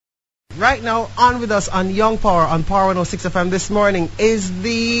Right now, on with us on Young Power on Power 106 FM this morning is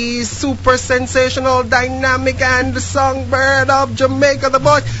the super sensational, dynamic, and the songbird of Jamaica, the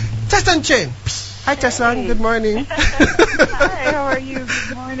boy, Tessanne Chin. Hi, Tessanne. Good morning. Hi, how are you?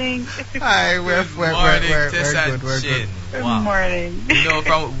 Good morning. Hi, we're good. We're good. Good morning. You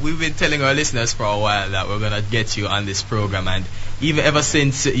know, we've been telling our listeners for a while that we're gonna get you on this program, and even ever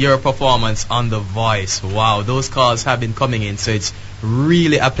since your performance on The Voice, wow, those calls have been coming in. So it's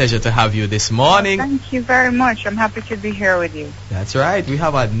really a pleasure to have you this morning. Thank you very much. I'm happy to be here with you. That's right. We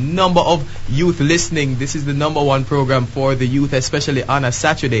have a number of youth listening. This is the #1 program for the youth, especially on a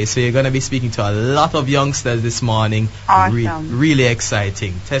Saturday. So you're going to be speaking to a lot of youngsters this morning. Awesome. Really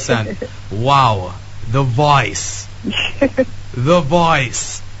exciting. Tessanne, wow. The Voice. The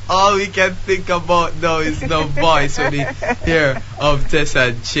Voice. All we can think about now is The Voice when we hear of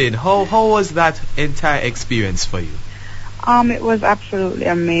Tessanne Chin. How was that entire experience for you? It was absolutely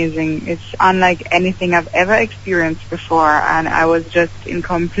amazing. It's unlike anything I've ever experienced before, and I was just in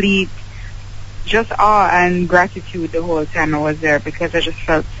complete awe and gratitude the whole time I was there, because I just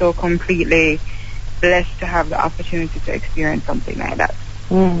felt so completely blessed to have the opportunity to experience something like that.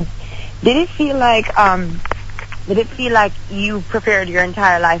 Did it feel like you prepared your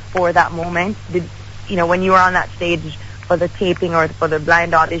entire life for that moment? When you were on that stage for the taping or for the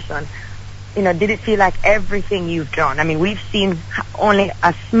blind audition, did it feel like everything you've done? I mean, we've seen only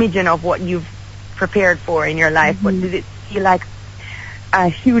a smidgen of what you've prepared for in your life, but did it feel like a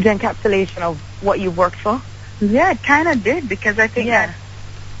huge encapsulation of what you've worked for? Yeah, it kind of did, because I think that,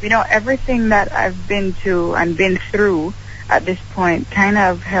 everything that I've been to and been through at this point kind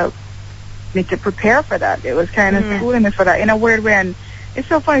of helped me to prepare for that. It was kind of schooling me for that in a weird way, and it's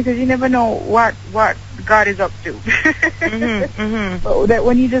so funny because you never know what God is up to. But that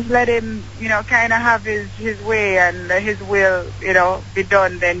when you just let him, kind of have his way and his will, be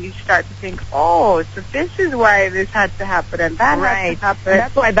done, then you start to think, oh, so this is why this had to happen and that had to happen.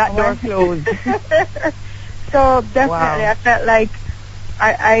 That's why that door closed. So definitely, I felt like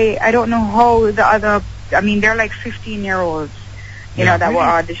I don't know how the other. I mean, they're like 15-year-olds. That were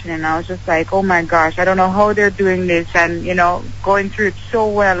auditioning. I was just like, oh my gosh, I don't know how they're doing this, and, going through it so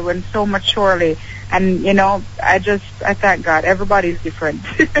well and so maturely. And, I thank God. Everybody's different.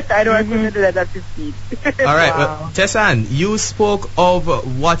 I couldn't do that at 15. All right. Well, Tessanne, you spoke of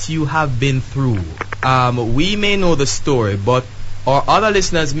what you have been through. We may know the story, but our other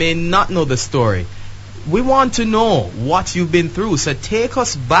listeners may not know the story. We want to know what you've been through. So take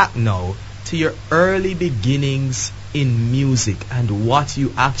us back now to your early beginnings in music and what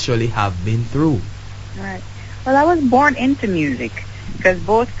you actually have been through. Right. Well, I was born into music because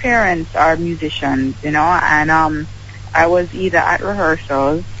both parents are musicians, and I was either at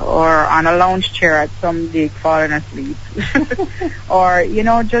rehearsals or on a lounge chair at some gig falling asleep or,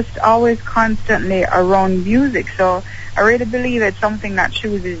 just always constantly around music. So I really believe it's something that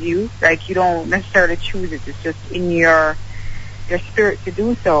chooses you. Like, you don't necessarily choose it. It's just in your spirit to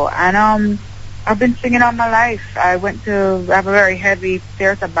do so. And I've been singing all my life. I have a very heavy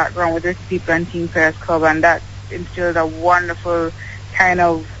theater background with Little People and Teen Players Club, and that instilled a wonderful kind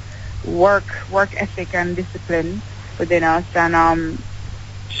of work ethic and discipline within us. And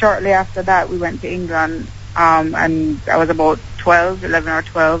shortly after that, we went to England, and I was about 11 or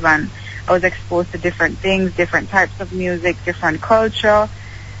 12, and I was exposed to different things, different types of music, different culture.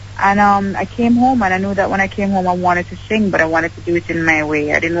 And I came home, and I knew that when I came home, I wanted to sing, but I wanted to do it in my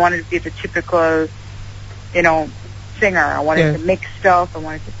way. I didn't want to be the typical, singer. I wanted to mix stuff. I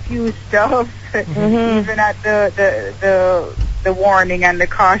wanted to fuse stuff, even at the warning and the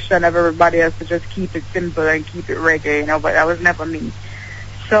caution of everybody else to just keep it simple and keep it reggae, but that was never me.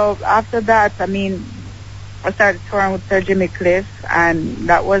 So after that, I started touring with Sir Jimmy Cliff, and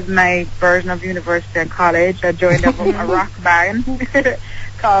that was my version of university and college. I joined a rock band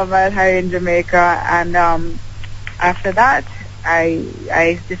called Mile High in Jamaica, and after that,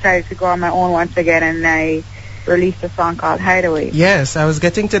 I decided to go on my own once again, and I released a song called Hideaway. Yes, I was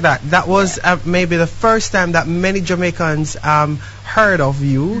getting to that. That was maybe the first time that many Jamaicans heard of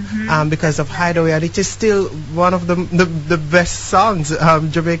you because of Hideaway, and it is still one of the best songs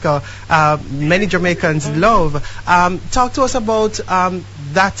Jamaica many Jamaicans love. Talk to us about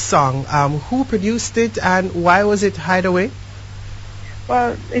that song. Who produced it, and why was it Hideaway?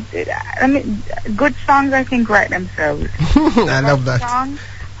 Well, good songs I think write themselves. I love that song.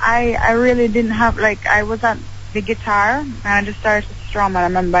 I really didn't have, I was at the guitar, and I just started to strum, and I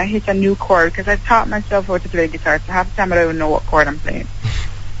remember I hit a new chord, because I taught myself how to play guitar, so half the time I don't even know what chord I'm playing.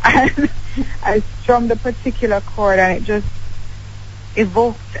 And I strummed a particular chord, and it just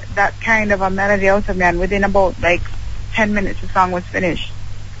evoked that kind of a melody out of me, and within about 10 minutes the song was finished.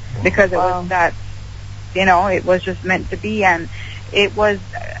 because it was that, it was just meant to be, and it was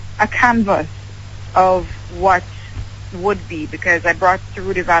a canvas of what would be, because I brought to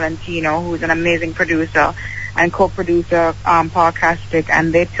Rudy Valentino, who's an amazing producer, and co-producer Paul Castick,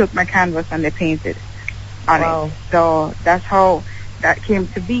 and they took my canvas and they painted on it. So that's how that came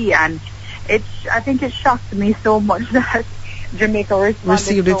to be, and I think it shocked me so much that Jamaica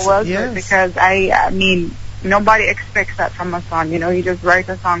responded so well to it, because I mean, nobody expects that from a song. You just write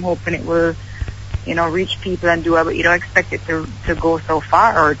a song hoping it will, reach people and do it, but you don't expect it to go so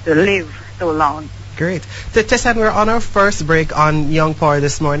far or to live so long. Great. Tessanne, we're on our first break on Young Power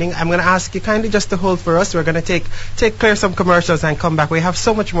this morning. I'm going to ask you kindly just to hold for us. We're going to clear some commercials and come back. We have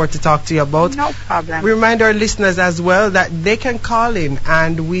so much more to talk to you about. No problem. We remind our listeners as well that they can call in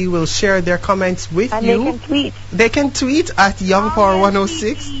and we will share their comments with and you. And they can tweet. They can tweet at Young Power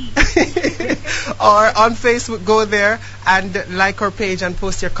 106 or on Facebook. Go there and like our page and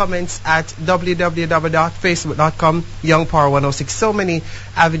post your comments at www.facebook.com Young Power 106. So many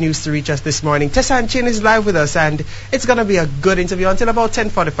avenues to reach us this morning. Tessanne Chin is live with us, and it's going to be a good interview until about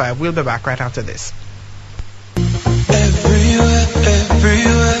 10:45. We'll be back right after this. Everywhere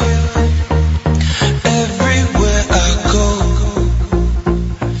I go.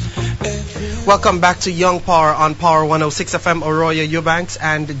 Welcome back to Young Power on Power 106 FM. Oroyo Eubanks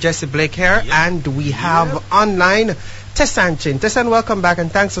and Jesse Blake here, and we have online Tessanne Chin. Tessanne, welcome back,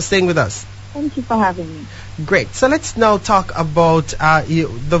 and thanks for staying with us. Thank you for having me. Great. So let's now talk about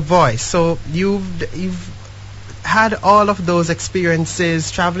The Voice. So you've had all of those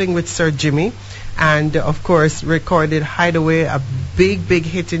experiences traveling with Sir Jimmy, and of course recorded Hideaway, a big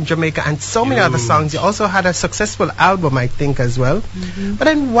hit in Jamaica, and so many other songs. You also had a successful album, I think, as well. Mm-hmm. But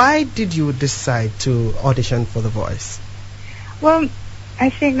then why did you decide to audition for The Voice? Well, I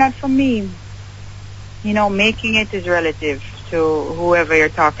think that for me, making it is relative to whoever you're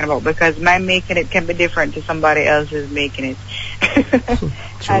talking about, because my making it can be different to somebody else's making it.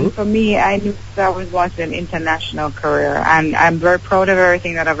 And for me, I knew that I was wanting an international career, and I'm very proud of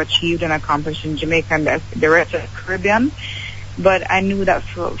everything that I've achieved and accomplished in Jamaica and the rest of the Caribbean. But I knew that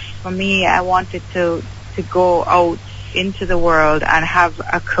for me, I wanted to go out into the world and have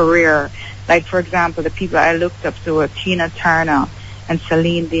a career. Like, for example, the people I looked up to were Tina Turner and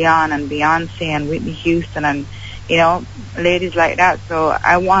Celine Dion and Beyonce and Whitney Houston and ladies like that. So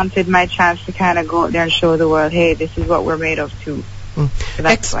I wanted my chance to kind of go out there and show the world, hey, this is what we're made of too. So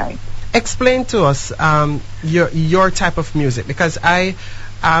that's why. Explain to us your type of music, because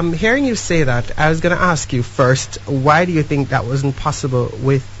hearing you say that, I was going to ask you first, why do you think that wasn't possible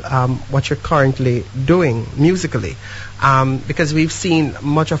with what you're currently doing musically? Because we've seen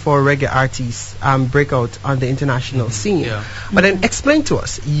much of our reggae artists break out on the international scene. Yeah. But then explain to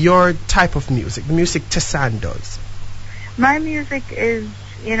us your type of music, the music Tessanne does. My music is,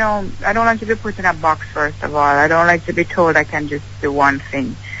 I don't like to be put in a box, first of all. I don't like to be told I can just do one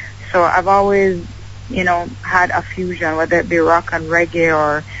thing. So I've always, had a fusion, whether it be rock and reggae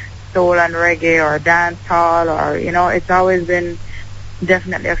or soul and reggae or dance hall or, it's always been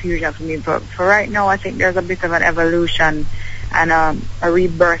definitely a fusion for me. But for right now, I think there's a bit of an evolution and a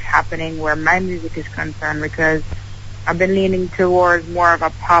rebirth happening where my music is concerned, because I've been leaning towards more of a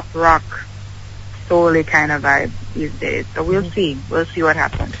pop rock, soul-y kind of vibe these days. So we'll see what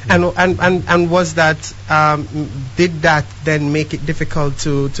happens. And was that did that then make it difficult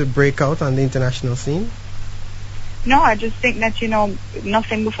to break out on the international scene? No, I just think that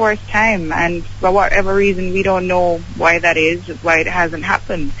nothing before its time, and for whatever reason we don't know why that is, why it hasn't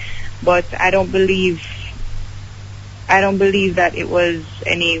happened. But I don't believe that it was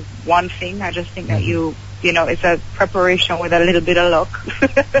any one thing. I just think that it's a preparation with a little bit of luck.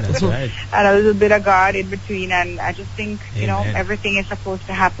 That's right. And a little bit of God in between, and I just think everything is supposed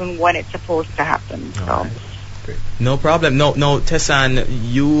to happen when it's supposed to happen. So. Right. No problem. No, Tessanne,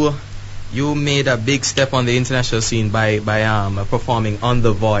 you made a big step on the international scene by performing on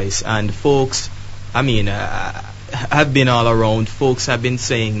The Voice, and folks, have been all around. Folks have been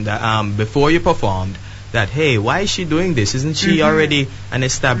saying that before you performed that, hey, why is she doing this? Isn't she already an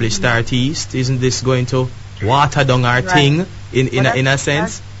established artist? Isn't this going to water down our thing in a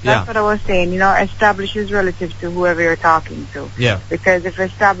sense? That's what I was saying. Establish is relative to whoever you're talking to. Yeah. Because if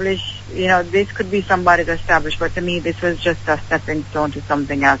established, this could be somebody's established, but to me, this was just a stepping stone to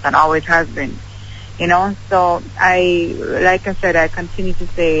something else, and always has been. So like I said, I continue to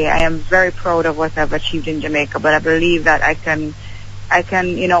say I am very proud of what I've achieved in Jamaica, but I believe that I can,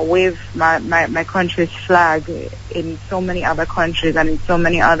 wave my country's flag in so many other countries and in so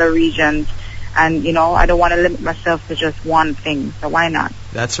many other regions. And, I don't want to limit myself to just one thing, so why not?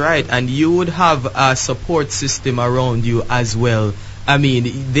 That's right. And you would have a support system around you as well, I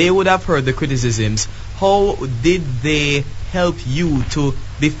mean, they would have heard the criticisms. How did they help you to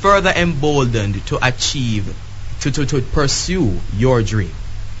be further emboldened to achieve, to pursue your dream?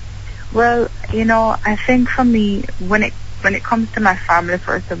 Well, I think for me, when it comes to my family,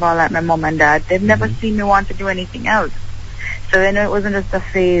 first of all, like my mom and dad, they've never seen me want to do anything else. So it wasn't just a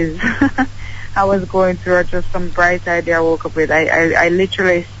phase I was going through or just some bright idea I woke up with. I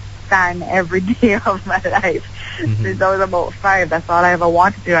literally sang every day of my life since I was about 5. That's all I ever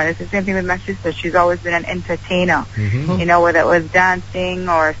wanted to do. And it's the same thing with my sister. She's always been an entertainer. Whether it was dancing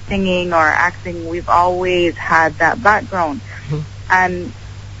or singing or acting, we've always had that background. And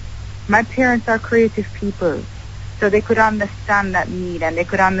my parents are creative people, so they could understand that need, and they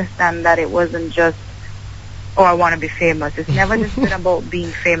could understand that it wasn't just, oh, I want to be famous. It's never just been about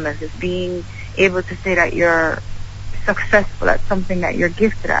being famous. It's being able to say that you're successful at something that you're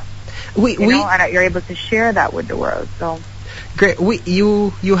gifted at. And that you're able to share that with the world. So great.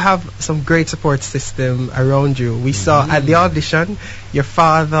 You have some great support system around you. We saw at the audition your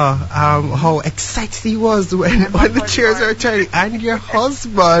father, how excited he was when the chairs were turning, and your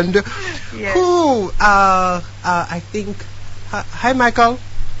husband, who I think. Hi, Michael.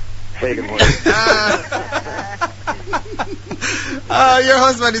 Hey, good morning. Your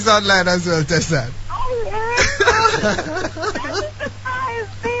husband is online as well, Tessanne. Oh,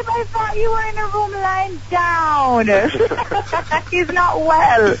 babe, I thought you were in a room lying down. He's not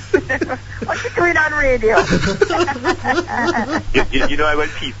well. What's he doing on radio? you know I will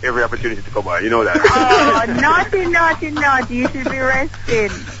keep every opportunity to come on. You know that. Oh, naughty. You should be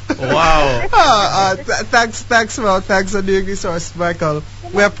resting. Wow. Thanks for doing this for us, Michael.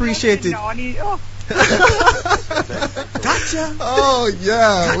 We appreciate it. Gotcha. Oh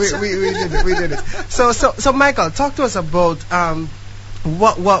yeah, we did it. So Michael, talk to us about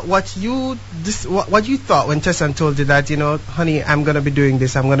what you thought when Tessanne told you that, honey, I'm gonna be doing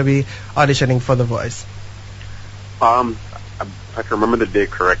this. I'm gonna be auditioning for The Voice. I can remember the day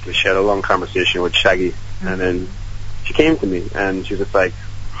correctly. She had a long conversation with Shaggy, and then she came to me and she was just like,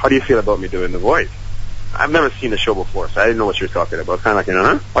 "How do you feel about me doing The Voice?" I've never seen the show before, so I didn't know what she was talking about. Kind of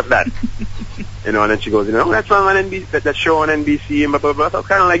like, what's that? And then she goes, that's on NBC, that show on NBC, and blah, blah, blah. So I was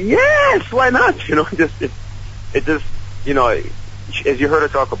kind of like, yes, why not? It just, as you heard her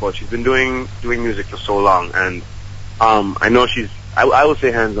talk about, she's been doing music for so long, and I know I would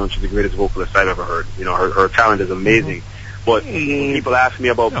say hands on, she's the greatest vocalist I've ever heard. Her talent is amazing. But when people ask me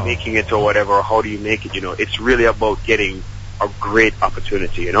about making it or whatever, how do you make it, it's really about getting a great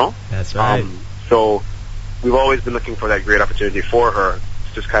opportunity, That's right. So we've always been looking for that great opportunity for her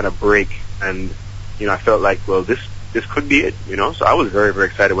to just kind of break, and I felt like, well, this could be it, so I was very, very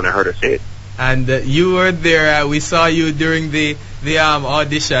excited when I heard her say it. And you were there. We saw you during the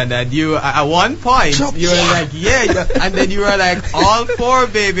audition, and you at one point you were like, yeah, and then you were like, all 4,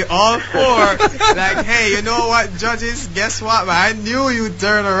 baby, all 4. Like, hey, you know what, judges? Guess what, man? I knew you'd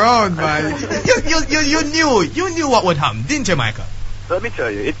turn around, man. You knew what would happen, didn't you, Michael? So let me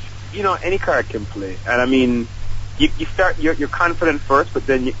tell you, it's any card can play, and I mean, you start you're confident first, but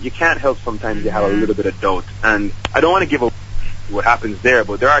then you can't help sometimes you have a little bit of doubt, and I don't want to give away what happens there,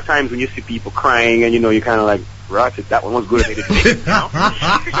 but there are times when you see people crying, and you're kind of like, Ratchet, that one was good. They didn't make it, So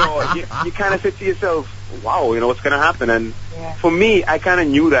you kind of say to yourself, wow, what's going to happen? And for me, I kind of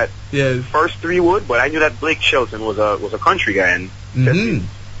knew that first 3 would, but I knew that Blake Shelton was a country guy, and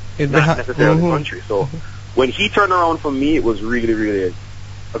not necessarily country. So when he turned around for me, it was really, really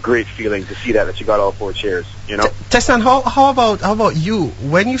a great feeling to see that you got all 4 chairs, Tessanne, how about you?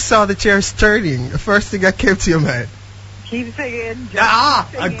 When you saw the chairs turning, the first thing that came to your mind? Keep singing.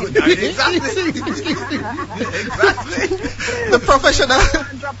 Exactly. The professional.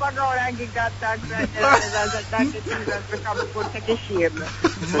 Drop on ground and give that thanks and thank you Jesus because we could take a shame. Man.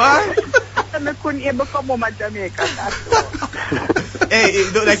 I couldn't even come home to Jamaica. Hey,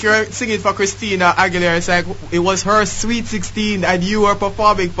 like you're singing for Christina Aguilera. It's like it was her Sweet 16 and you were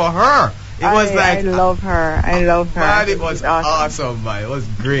performing for her. I love her. Man, it was awesome, man. It was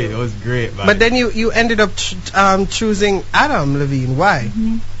great, man. But then you ended up choosing Adam Levine. Why?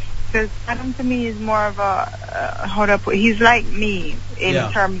 Because Adam to me is more of he's like me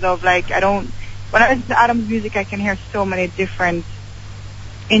in terms of when I listen to Adam's music, I can hear so many different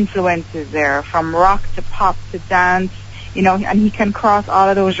influences there, from rock to pop to dance, and he can cross all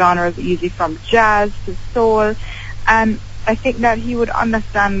of those genres easy, from jazz to soul, and I think that he would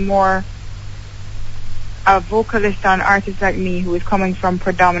understand more a vocalist or an artist like me who is coming from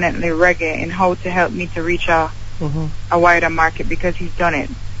predominantly reggae and how to help me to reach a wider market, because he's done it.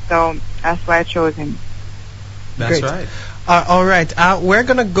 So that's why I chose him. That's Great. right. All right. We're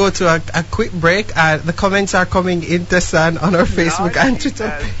going to go to a quick break. The comments are coming in, Tessanne, on our Facebook and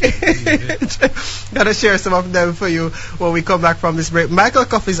Twitter page. Going to share some of them for you when we come back from this break. Michael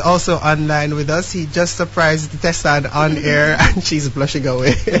Cuff is also online with us. He just surprised Tessanne on air, and she's blushing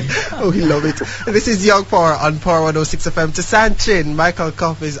away. Oh, we love it. This is Young Power on Power 106 FM. Tessanne Chin, Michael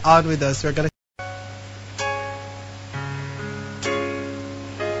Cuff is on with us. We're going to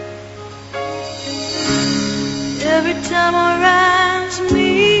every time our eyes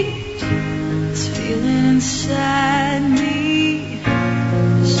meet, this feeling inside me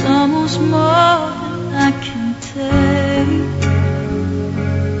is almost more than I can take.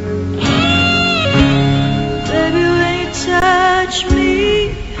 Baby, when you touch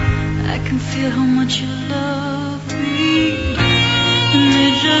me, I can feel how much you love me, and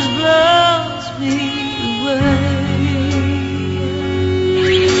it just blows me away.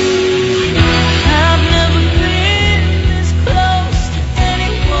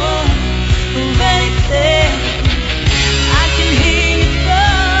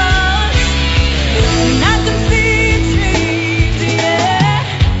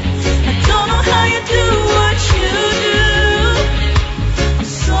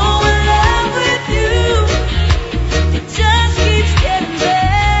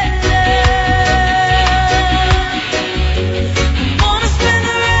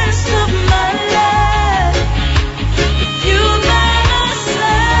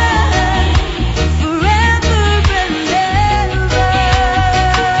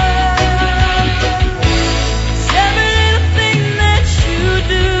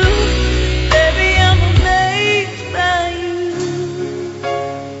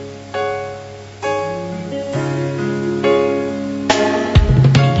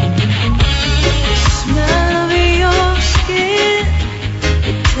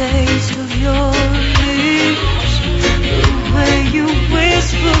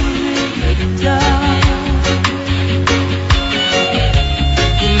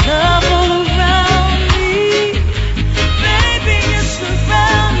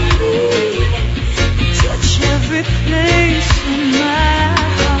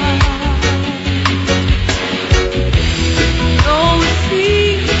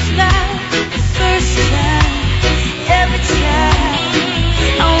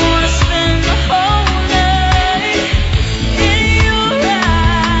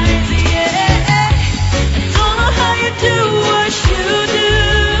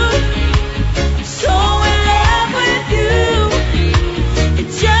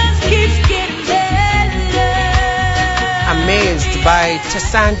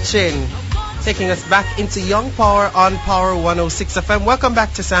 Tessanne Chin, taking us back into Young Power on Power 106 FM. Welcome back,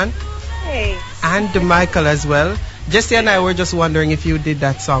 Tessanne. Hey. And Michael as well. Jesse and I were just wondering if you did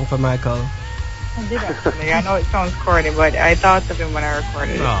that song for Michael. I did actually. I know it sounds corny, but I thought of him when I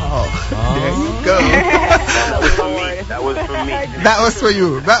recorded it. There you go. That was for me. That was for me. That was for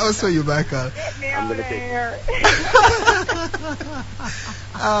you. That was for you, Michael. I'm gonna take it.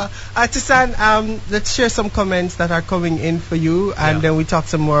 Tessanne, let's share some comments that are coming in for you, and then we talk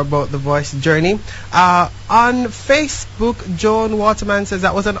some more about the voice journey. On Facebook, Joan Waterman says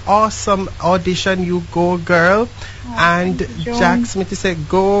that was an awesome audition. You go, girl. And Jack Smith said,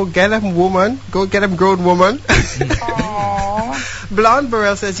 go get him, woman. Go get him, grown woman. Blonde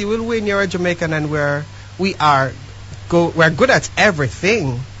Burrell says, you will win. You're a Jamaican, and we're good at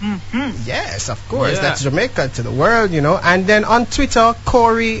everything. Yes, of course. Yeah. That's Jamaica to the world, you know. And then on Twitter,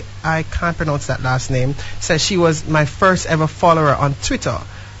 Corey, I can't pronounce that last name, says she was my first ever follower on Twitter.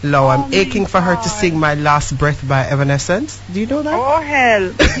 Lo, I'm aching for her to sing My Last Breath by Evanescence. Do you know that? Oh,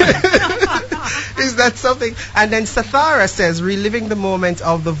 hell. Is that something? And then Sathara says, reliving the moment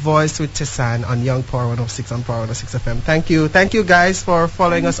of the voice with Tessanne on Young Power 106 on Power 106 FM. Thank you. Thank you guys for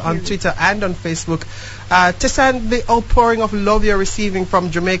following us on Twitter and on Facebook. Tessanne, the outpouring of love you're receiving from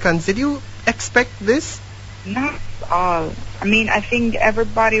Jamaicans, did you expect this? Not at all. I mean, I think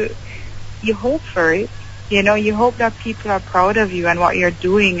everybody, you hope for it. You know, you hope that people are proud of you and what you're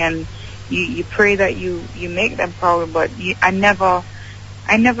doing, and you pray that you make them proud. But I never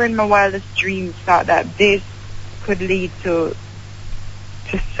in my wildest dreams thought that this could lead to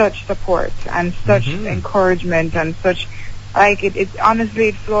such support and such encouragement and such, like, it honestly,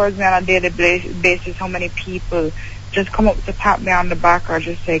 it floors me on a daily basis how many people just come up to pat me on the back or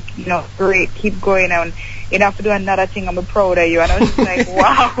just say, you know, great, keep going, and you don't have to do another thing, I'm proud of you. And I was just like,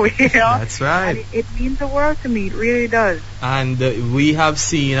 wow, you know. That's right. And it means the world to me, it really does. And we have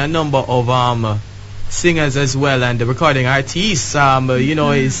seen a number of singers as well, and the recording artists, you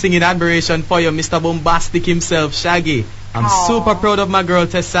know, singing admiration for you, Mr. Bombastic himself, Shaggy. I'm super proud of my girl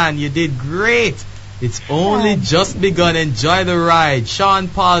Tessanne. You did great. It's only just begun. Enjoy the ride. Sean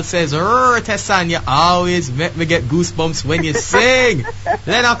Paul says, Tessanne, you always make me get goosebumps when you sing.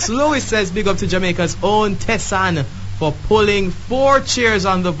 Lennox Lewis says, big up to Jamaica's own Tessanne for pulling 4 cheers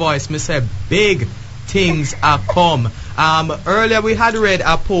on The Voice. Me say, big things are come. Earlier we had read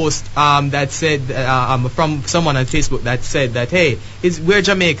a post that said from someone on Facebook that said that, hey, we're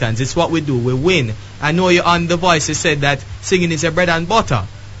Jamaicans, it's what we do, we win. I know you on The Voice, you said that singing is your bread and butter.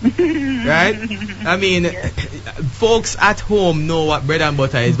 Right? I mean, folks at home know what bread and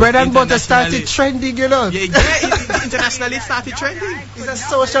butter is. Bread and butter started trending, you know. Yeah, internationally it started trending. It's a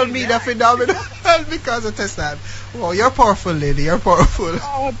social media phenomenon because of Tessanne. Wow, you're powerful, lady. You're powerful.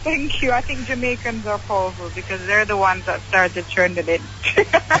 Oh, thank you. I think Jamaicans are powerful because they're the ones that started trending it.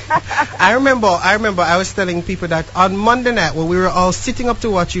 I remember I was telling people that on Monday night when we were all sitting up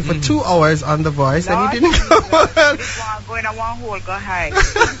to watch you for 2 hours on The Voice and you didn't come on. Going on one hole, go high.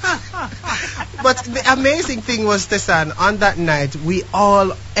 But the amazing thing was, Tessanne, on that night, we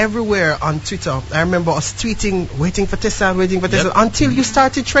all, everywhere on Twitter, I remember us tweeting, waiting for Tessanne, until you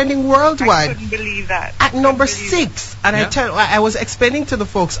started trending worldwide. I couldn't believe that. At number 6. And I was explaining to the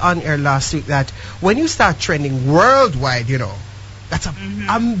folks on air last week that when you start trending worldwide, you know, that's a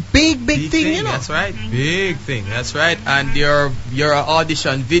big thing, you know. That's right. Big thing. That's right. And your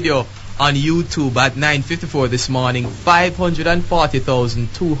audition video on YouTube at 9:54 this morning,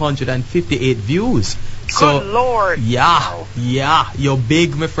 540,258 views. So, good Lord. Yeah, you're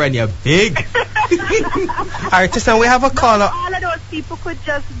big, my friend, you're big. Alright, Tessanne, we have a caller. All of those people could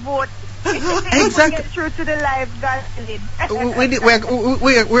just vote. Exactly. Get through to the live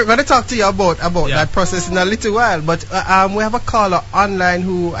we're going to talk to you about that process in a little while, but we have a caller online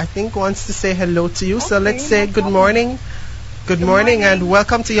who I think wants to say hello to you. So let's say good morning. Good morning and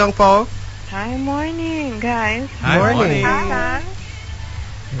welcome to Young Power. Hi, morning, guys. Hi, morning. Hi.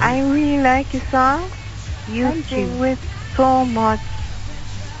 I really like your song. You sing with so much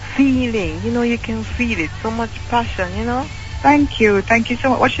feeling. You know, you can feel it. So much passion, you know. Thank you so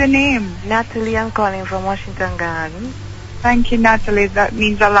much. What's your name? Natalie, I'm calling from Washington Garden. Thank you, Natalie. That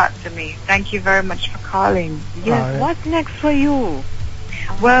means a lot to me. Thank you very much for calling. Yes, what's next for you?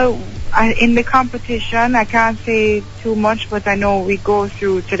 Well, in the competition, I can't say too much, but I know we go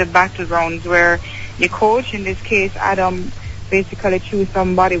through to the battle rounds where your coach, in this case Adam, basically choose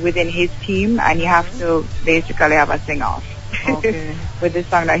somebody within his team, and you have to basically have a sing-off. Okay. With the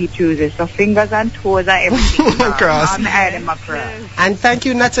song that he chooses. So fingers and toes and everything. Cross. And thank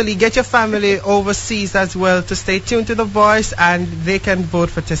you, Natalie. Get your family overseas as well to stay tuned to The Voice, and they can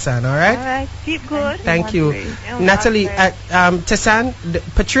vote for Tessanne, all right? All right. Keep good. Thank you. Natalie, Tessanne,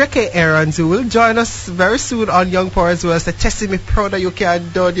 Patricia Aarons, who will join us very soon on Young Power as well, said, Tessie, me proud that you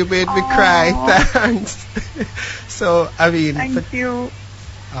can't do it. You made me cry. Thanks. So, I mean. Thank you.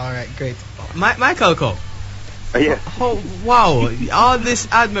 All right, great. Michael Cole. Yeah. Oh, wow. All this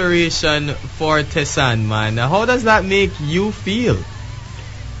admiration for Tessanne, man. How does that make you feel?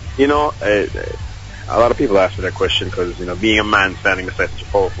 You know, a lot of people ask me that question because, you know, being a man standing beside such a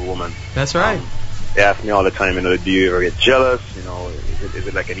powerful woman. That's right. They ask me all the time, you know, do you ever get jealous? You know, is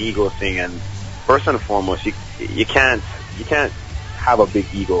it like an ego thing? And first and foremost, you can't have a big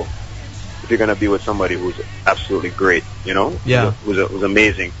ego if you're going to be with somebody who's absolutely great, you know? Yeah. Who's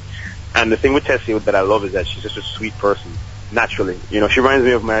amazing. And the thing with Tessie that I love is that she's just a sweet person, naturally. You know, she reminds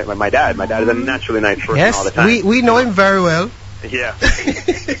me of my dad. My dad is a naturally nice person all the time. We know him very well. Yeah.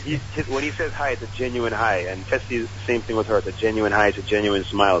 When he says hi, it's a genuine hi. And Tessie is the same thing with her. It's a genuine hi, it's a genuine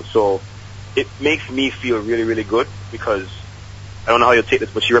smile. So it makes me feel really, really good because I don't know how you'll take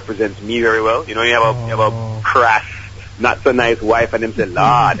this, but she represents me very well. You know, you have a crass, not so nice wife, and them say,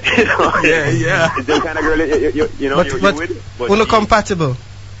 Lord. Yeah. It's the kind of girl you know, you're with. But we're not compatible.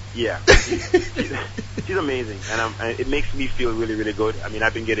 Yeah, she's amazing, and it makes me feel really, really good. I mean,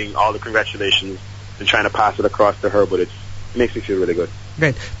 I've been getting all the congratulations and trying to pass it across to her, but it makes me feel really good.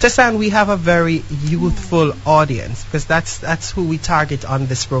 Great. Tessanne, we have a very youthful audience because that's who we target on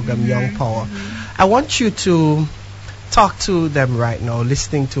this program, Young Power. I want you to talk to them right now,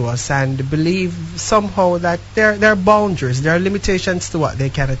 listening to us, and believe somehow that there are boundaries, there are limitations to what they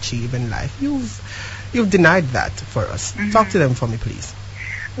can achieve in life. You've denied that for us. Talk to them for me, please.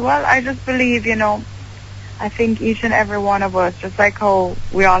 Well, I just believe, you know, I think each and every one of us, just like how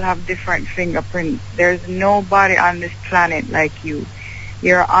we all have different fingerprints, there's nobody on this planet like you.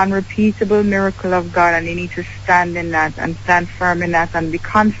 You're an unrepeatable miracle of God, and you need to stand in that and stand firm in that and be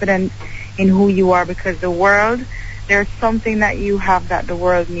confident in who you are, because the world, there's something that you have that the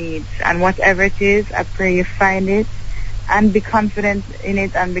world needs, and whatever it is, I pray you find it and be confident in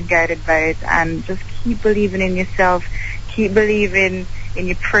it and be guided by it, and just keep believing in yourself, keep believing in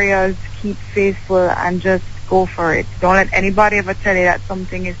your prayers, keep faithful, and just go for it. Don't let anybody ever tell you that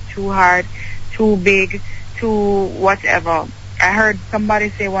something is too hard, too big, too whatever. I heard somebody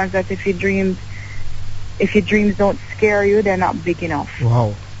say once that if your dreams don't scare you, they're not big enough.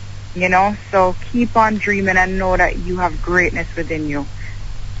 Wow. You know, so keep on dreaming and know that you have greatness within you.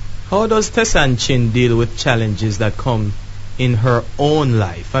 How does Tessanne Chin deal with challenges that come in her own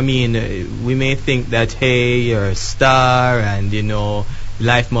life? I mean, we may think that, hey, you're a star and, you know,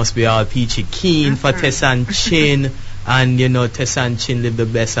 life must be all peachy keen for Tessanne Chin. And, you know, Tessanne Chin live the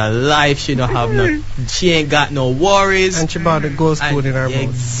best of life. She don't have she ain't got no worries. And she bought the ghost food in her mouth.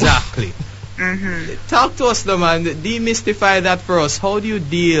 Exactly. Talk to us though, man. Demystify that for us. How do you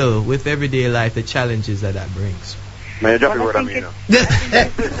deal with everyday life, the challenges that brings? Man, drop your word on me, you know.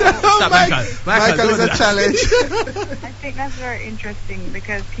 Stop, Michael is a challenge. I think that's very interesting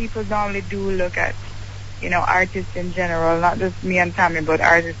because people normally do look at, you know, artists in general, not just me and Tommy, but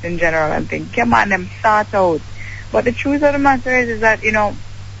artists in general, and think, come on, them start out. But the truth of the matter is that, you know,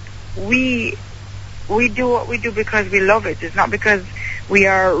 we do what we do because we love it. It's not because we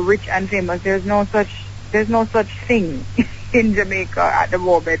are rich and famous. There's no such thing in Jamaica at the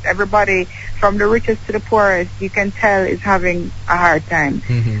moment. Everybody, from the richest to the poorest, you can tell is having a hard time.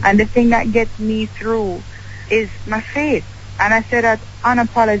 And the thing that gets me through is my faith. And I say that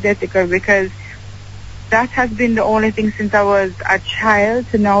unapologetically because that has been the only thing since I was a child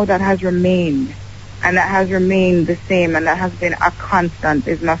to now that has remained. And that has remained the same, and that has been a constant,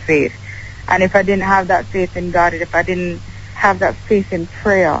 is my faith. And if I didn't have that faith in God, if I didn't have that faith in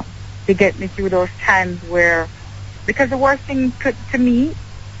prayer to get me through those times where, because the worst thing to me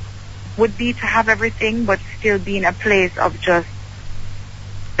would be to have everything but still be in a place of just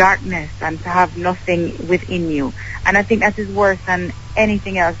darkness and to have nothing within you. And I think that is worse than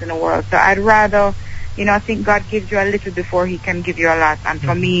anything else in the world. So I'd rather, you know, I think God gives you a little before he can give you a lot. And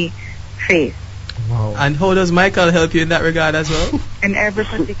for me, faith. Wow. And how does Michael help you in that regard as well? In every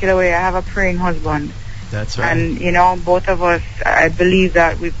particular way. I have a praying husband. That's right. And, you know, both of us, I believe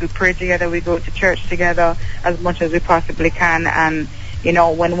that we pray together, we go to church together as much as we possibly can. And, you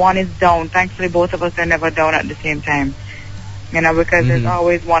know, when one is down, thankfully both of us are never down at the same time. You know, because there's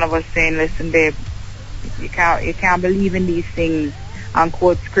always one of us saying, listen, babe, you can't believe in these things and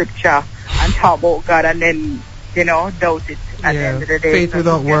quote scripture and talk about God and then, you know, doubt it at the end of the day. Faith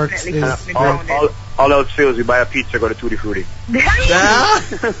without works is all else fails, you buy a pizza, go to Tutti Frutti. Secret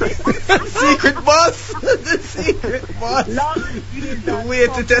boss. The secret boss. The way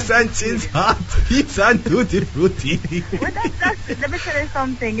to Tessanne Chin's heart. Pizza and Tutti Frutti. Well, let me tell you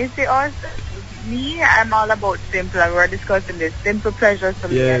something. You see, me, I'm all about simple, and we're discussing this. Simple pleasures for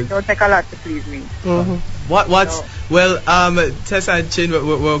me. And don't take a lot to please me. Well, Tessanne Chin,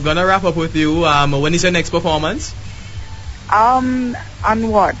 we're gonna wrap up with you. When is your next performance? On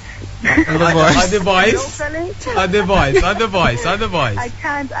what? On the voice. On the voice. I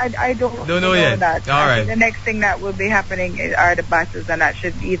can't. I don't know yet. That. All right. The next thing that will be happening are the battles, and that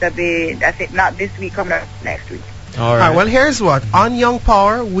should either be, I think, not this week or next week. All right. Well, here's what. On Young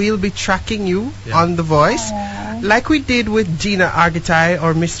Power, we'll be tracking you on The Voice, like we did with Gina Argitay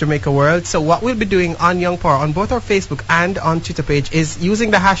or Mr. Make a World. So what we'll be doing on Young Power, on both our Facebook and on Twitter page, is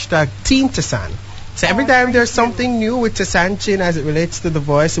using the hashtag Team Tessanne. So every time there's something new with Tessanne Chin as it relates to The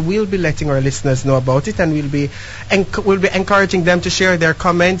Voice, we'll be letting our listeners know about it, and we'll be encouraging them to share their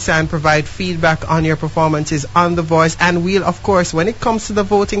comments and provide feedback on your performances on The Voice. And we'll, of course, when it comes to the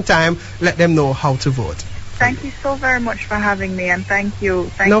voting time, let them know how to vote. Thank you so very much for having me, and thank you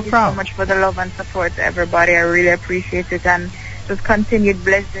so much for the love and support to everybody. I really appreciate it, and just continued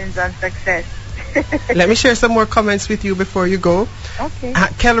blessings and success. Let me share some more comments with you before you go. Okay.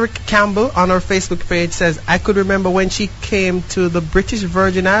 Kellrick Campbell on our Facebook page says, I could remember when she came to the British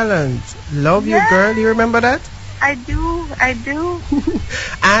Virgin Islands. Love you, girl. You remember that? I do.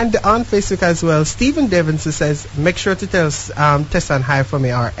 And on Facebook as well, Stephen Davidson says, make sure to tell Tessanne hi for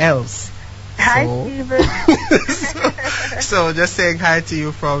me, or else. Hi, Stephen. So just saying hi to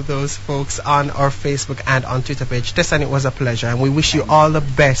you from those folks on our Facebook and on Twitter page. Tessanne, it was a pleasure, and we wish you all the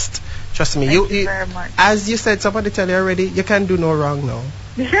best. Trust me. Thank you very much. As you said, somebody tell you already, you can do no wrong now.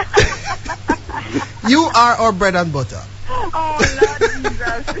 You are our bread and butter. Oh, Lord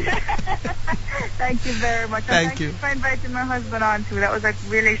Jesus. Thank you very much. Thank you for inviting my husband on too. That was a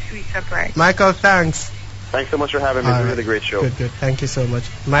really sweet surprise. Michael, thanks. Thanks so much for having me. It's a really great show. Good. Thank you so much.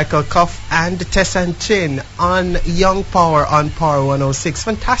 Michael Cuff and Tessanne Chin on Young Power on Power 106.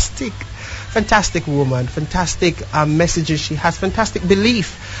 Fantastic. Fantastic woman, fantastic messages. She has fantastic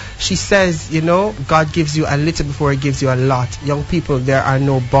belief. She says, you know, God gives you a little before He gives you a lot. Young people, there are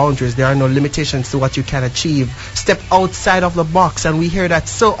no boundaries, there are no limitations to what you can achieve. Step outside of the box, and we hear that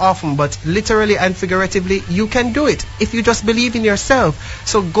so often, but literally and figuratively, you can do it if you just believe in yourself.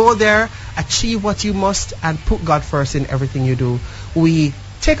 So go there, achieve what you must, and put God first in everything you do. We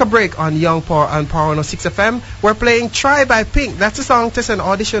take a break on Young Power on Power 106 FM. We're playing Try by Pink. That's a song Tessanne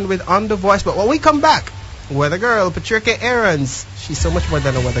auditioned with on The Voice. But when we come back, Weather Girl, Patricia Aarons. She's so much more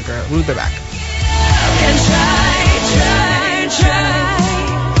than a weather girl. We'll be back. Try.